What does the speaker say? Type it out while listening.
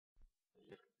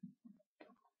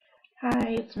Hi,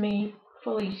 it's me,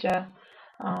 Felicia.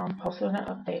 Posted an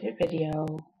updated video.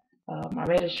 I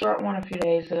made a short one a few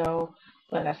days ago,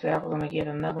 but I said I was going to get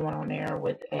another one on there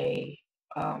with a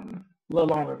little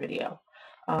longer video.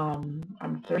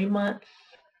 I'm 3 months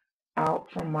out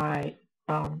from my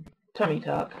tummy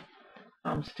tuck.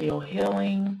 I'm still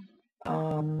healing.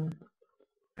 Um,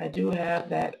 I do have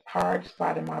that hard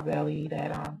spot in my belly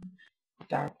that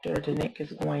Dr. Denick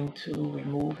is going to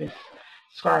remove his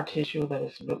scar tissue that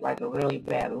is like a really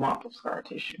bad lump of scar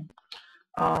tissue.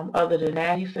 Other than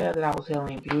that, he said that I was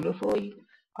healing beautifully.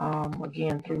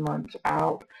 Again, 3 months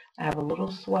out, I have a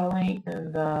little swelling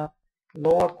in the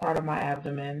lower part of my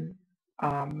abdomen,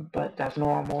 but that's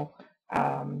normal.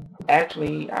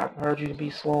 Actually, I've heard you to be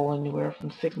swollen anywhere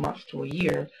from 6 months to a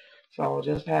year, so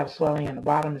just have swelling in the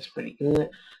bottom is pretty good.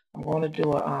 I'm going to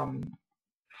do a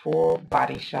full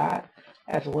body shot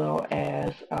as well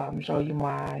as show you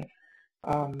my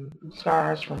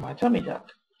scars from my tummy tuck.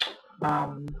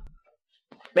 Um,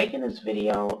 Making this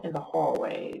video in the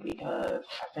hallway because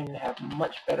I seem to have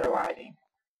much better lighting,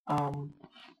 um,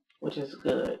 which is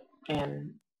good,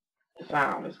 and the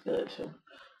sound is good too.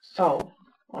 So,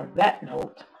 on that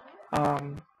note,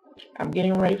 I'm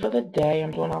getting ready for the day.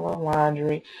 I'm doing all the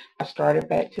laundry. I started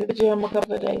back to the gym a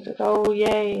couple of days ago.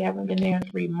 Yay, haven't been there in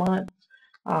 3 months.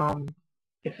 Um,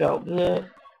 it felt good.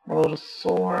 I'm a little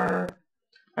sore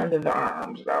under the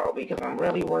arms though because I'm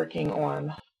really working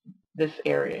on this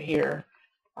area here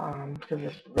because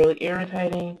it's really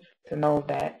irritating to know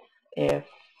that if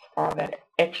all that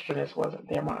extraness wasn't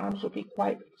there, my arms would be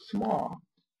quite small.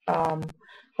 Um,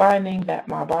 Finding that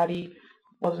my body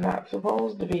was not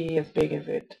supposed to be as big as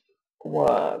it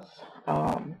was.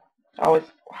 I always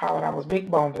hollered I was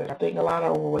big boned. I think a lot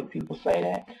of overweight people say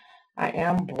that. I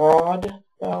am broad,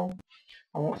 though.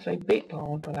 I won't say big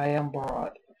boned, but I am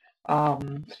broad,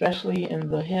 especially in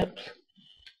the hips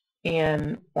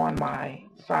and on my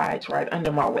sides, right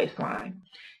under my waistline.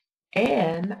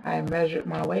 And I measured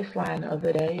my waistline the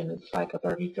other day, and it's like a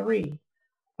 33.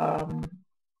 Um,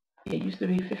 it used to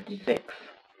be 56.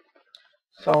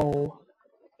 So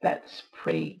that's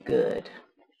pretty good.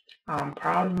 I'm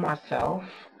proud of myself.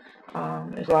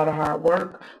 It's a lot of hard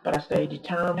work, but I stay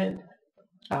determined.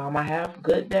 I have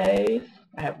good days.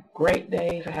 I have great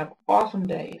days. I have awesome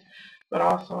days, but I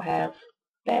also have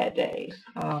bad days.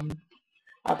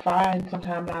 I find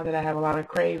sometimes now that I have a lot of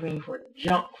craving for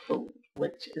junk food,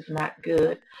 which is not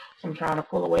good. So I'm trying to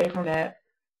pull away from that.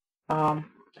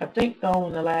 I think though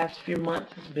in the last few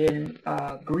months it's been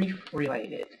grief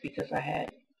related because I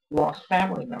had lost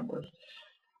family members.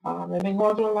 I've been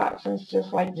going through a lot since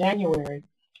just like January,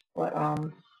 but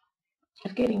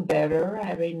it's getting better. I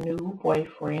have a new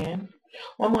boyfriend.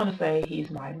 Well, I'm going to say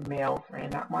he's my male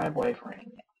friend, not my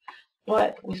boyfriend.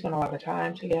 But we spend a lot of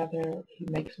time together. He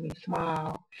makes me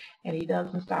smile, and he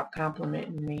doesn't stop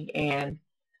complimenting me. And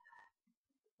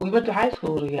we went to high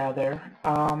school together,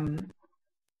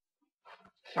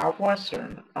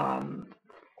 Southwestern.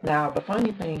 Now, the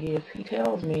funny thing is, he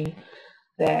tells me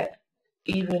that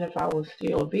even if I was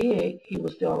still big, he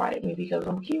would still like me because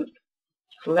I'm cute.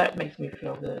 So that makes me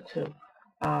feel good too.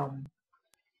 Um,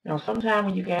 sometimes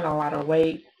when you gain a lot of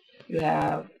weight, you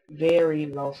have very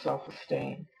low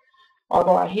self-esteem.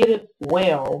 Although I hit it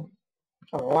well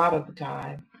a lot of the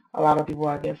time, a lot of people,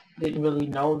 I guess, didn't really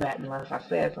know that unless I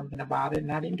said something about it,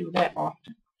 and I didn't do that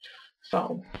often.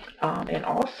 So, and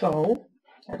also,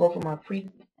 I go for my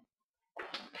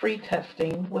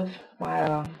pre-testing with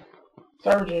my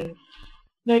surgeon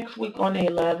next week on the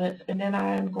 11th, and then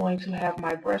I am going to have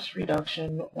my breast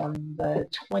reduction on the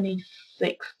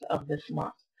 26th of this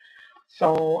month.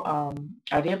 So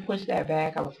I did push that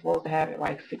back. I was supposed to have it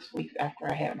like 6 weeks after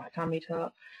I had my tummy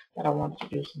tuck, but I wanted to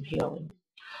do some healing.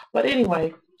 But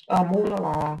anyway, moving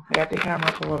along. I got the camera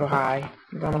up a little high.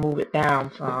 I'm going to move it down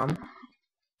some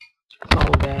so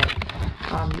that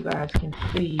you guys can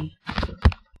see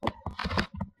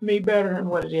me better than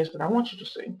what it is that I want you to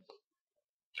see.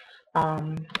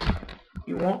 Um,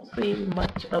 you won't see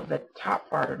much of the top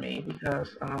part of me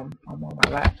because I'm on my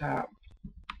laptop.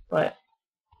 But,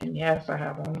 and yes, I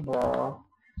have on a bra.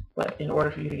 But in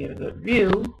order for you to get a good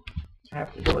view, I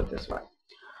have to do it this way.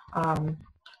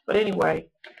 But anyway,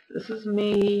 this is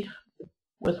me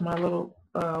with my little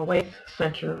waist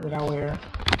cincher that I wear.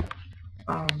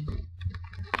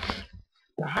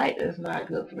 The height is not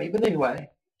good for me, but anyway,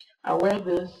 I wear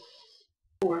this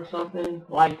or something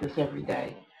like this every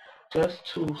day just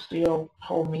to still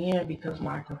hold me in because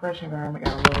my compression garment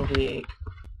got a little big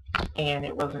and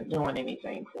it wasn't doing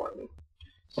anything for me.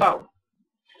 So,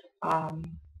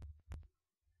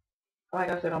 like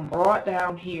I said, I'm broad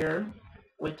down here,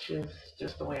 which is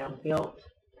just the way I'm built.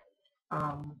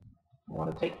 Um, I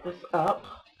want to take this up.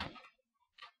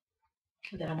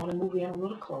 And then I'm going to move in a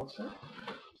little closer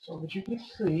so that you can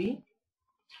see.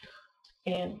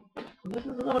 And this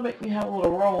is going to make me have a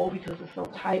little roll because it's so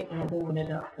tight and I'm moving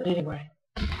it up. But anyway,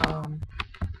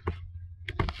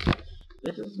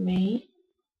 this is me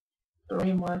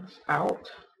 3 months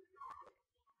out.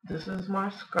 This is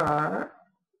my scar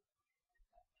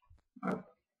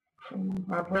from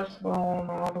my breastbone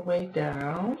all the way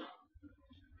down.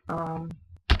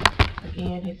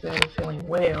 Again, he said it's healing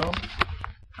well.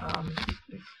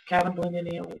 It's kind of blending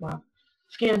in with my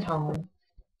skin tone,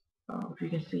 if you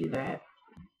can see that.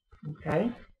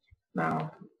 Okay,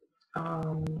 now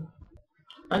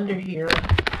under here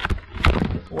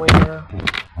is where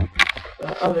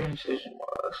the other incision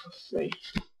was. Let's see.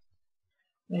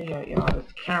 Maybe y'all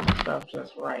this camera stuff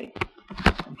just right.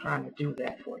 I'm trying to do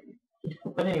that for you.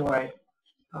 But anyway,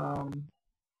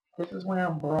 this is where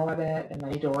I'm broad at, and I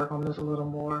need to work on this a little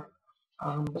more.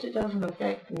 But it doesn't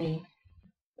affect me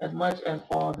as much as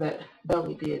all that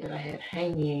belly did that I had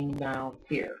hanging down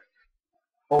here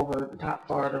over the top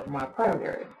part of my private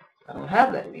area. I don't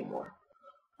have that anymore.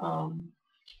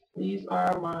 These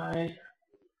are my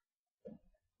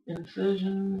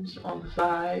incisions on the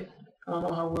side. I don't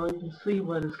know how well you can see,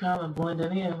 but it's kind of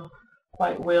blending in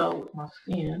quite well with my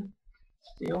skin.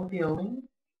 Still healing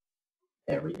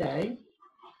every day.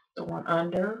 The one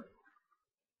under,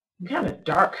 kind of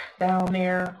dark down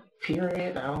there,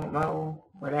 period. I don't know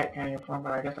where that came from,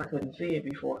 but I guess I couldn't see it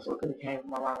before, so it could have came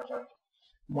from a lot of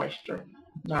moisture.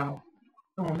 Now,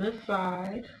 on this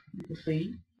side, you can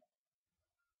see,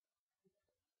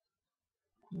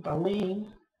 if I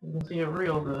lean, you can see it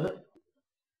real good,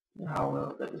 how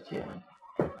well that is healing.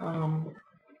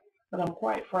 But I'm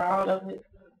quite proud of it.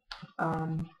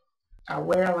 I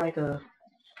wear like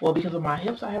well, because of my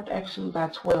hips, I have to actually buy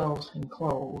 12s in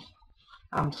clothes.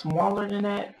 I'm smaller than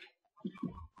that,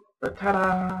 but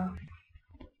ta-da!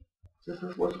 This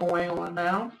is what's going on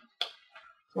now.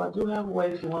 So I do have a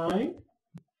waistline.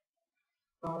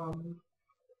 And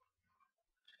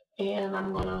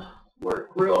I'm going to work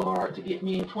real hard to get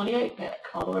me a 28 pack.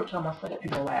 Although every time I say it,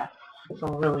 people laugh. So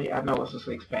really, I know it's a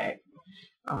 6 pack.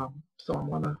 So I'm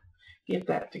going to get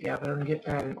that together and get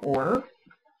that in order.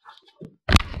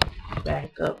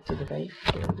 Back up to the base.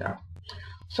 There we go.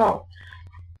 So,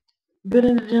 been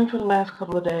in the gym for the last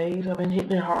couple of days. I've been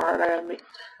hitting it hard. I have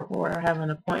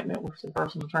an appointment with the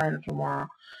personal trainer tomorrow.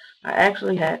 I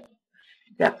actually got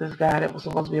this guy that was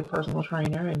supposed to be a personal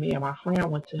trainer, and me and my friend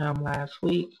went to him last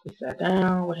week. We sat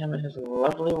down with him and his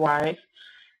lovely wife,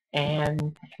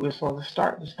 and we were supposed to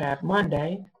start this past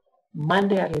Monday.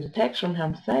 Monday, I get a text from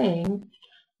him saying,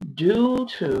 due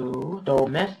to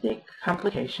domestic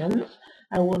complications,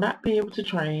 I will not be able to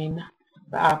train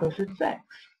the opposite sex.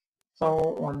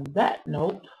 So on that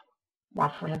note, my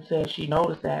friend said she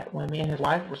noticed that when me and his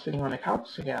wife were sitting on the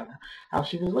couch together, how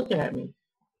she was looking at me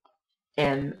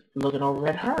and looking over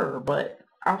at her. But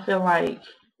I feel like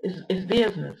it's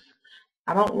business.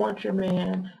 I don't want your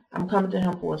man. I'm coming to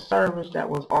him for a service that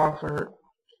was offered.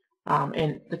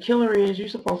 And the killer is you're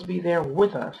supposed to be there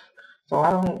with us. So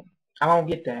I don't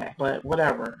get that, but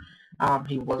whatever.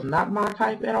 He was not my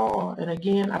type at all. And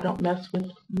again, I don't mess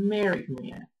with married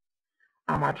men.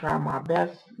 I try my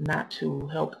best not to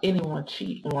help anyone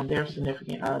cheat on their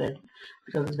significant other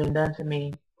because it's been done to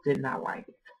me. Did not like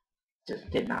it. Just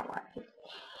did not like it.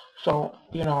 So,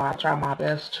 I try my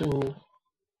best to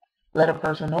let a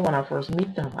person know when I first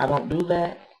meet them. I don't do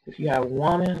that. If you have a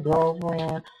woman,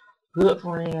 girlfriend, good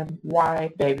friend,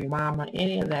 wife, baby mama,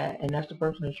 any of that, and that's the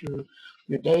person that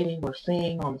you're dating or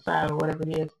seeing on the side or whatever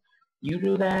it is, you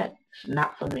do that, it's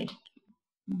not for me.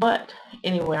 But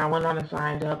anyway, I went on and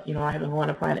signed up. I have been going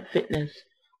to Planet Fitness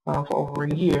for over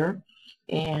a year,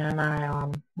 and I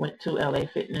went to LA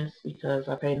Fitness because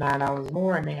I paid $9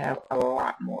 more, and they have a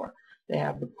lot more. They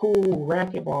have the pool,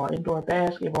 racquetball, indoor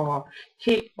basketball,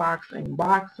 kickboxing,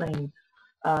 boxing,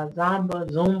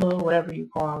 Zumba, whatever you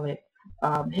call it,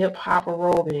 hip-hop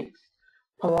aerobics,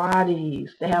 Pilates.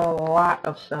 They have a lot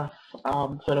of stuff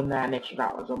for them $9 extra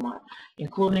a month,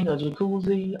 including a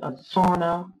jacuzzi, a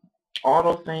sauna, all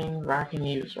those things I can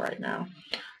use right now.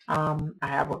 I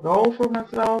have a goal for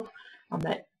myself. I'm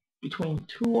at between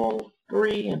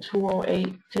 203 and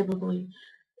 208 typically.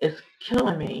 It's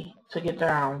killing me to get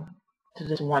down to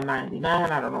just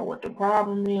 199. I don't know what the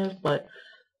problem is, but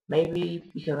maybe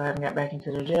because I haven't got back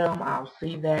into the gym, I'll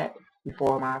see that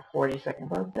before my 42nd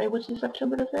birthday, which is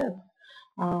September the 5th.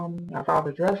 I found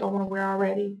the dress I want to wear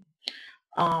already.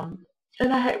 And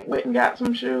I went and got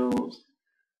some shoes.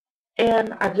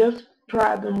 And I just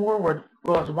tried them more.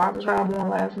 Well, I was about to try them on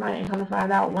last night and come to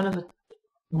find out one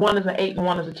is an 8 and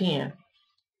one is a 10.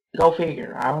 Go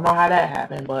figure. I don't know how that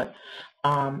happened, but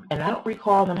and I don't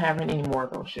recall them having any more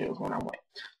of those shoes when I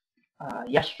went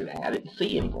yesterday. I didn't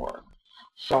see any more.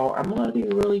 So I'm gonna be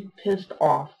really pissed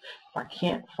off if I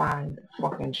can't find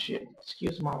fucking shit.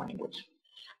 Excuse my language.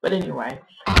 But anyway,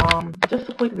 just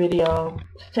a quick video.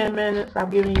 It's 10 minutes I've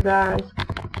given you guys,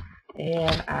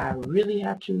 and I really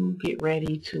have to get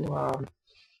ready to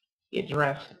get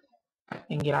dressed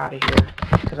and get out of here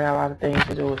because I got a lot of things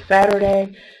to do. It's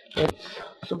Saturday. It's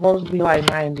supposed to be like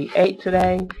 98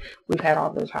 today. We've had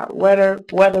all this hot weather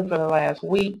for the last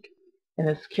week, and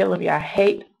it's killing me. I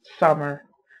hate summer.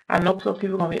 I know some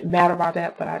people are gonna get mad about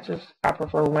that, but I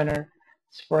prefer winter,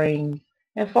 spring,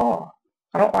 and fall.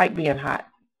 I don't like being hot.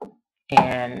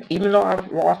 And even though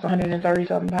I've lost 130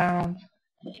 something pounds,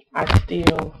 I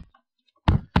still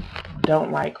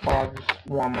don't like all this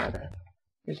warm weather.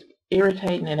 It's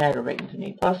irritating and aggravating to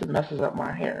me. Plus, it messes up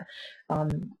my hair.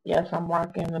 Yes, I'm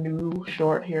rocking a new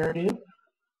short hairdo.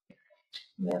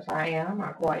 Yes, I am.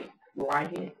 I quite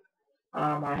like it.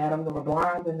 I had a little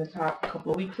blonde in the top a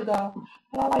couple of weeks ago,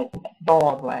 and I like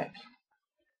ball black.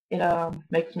 It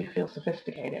makes me feel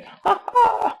sophisticated.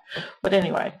 But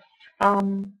anyway,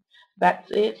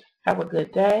 that's it. Have a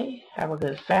good day. Have a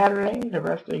good Saturday. The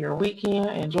rest of your weekend.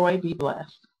 Enjoy. Be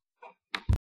blessed.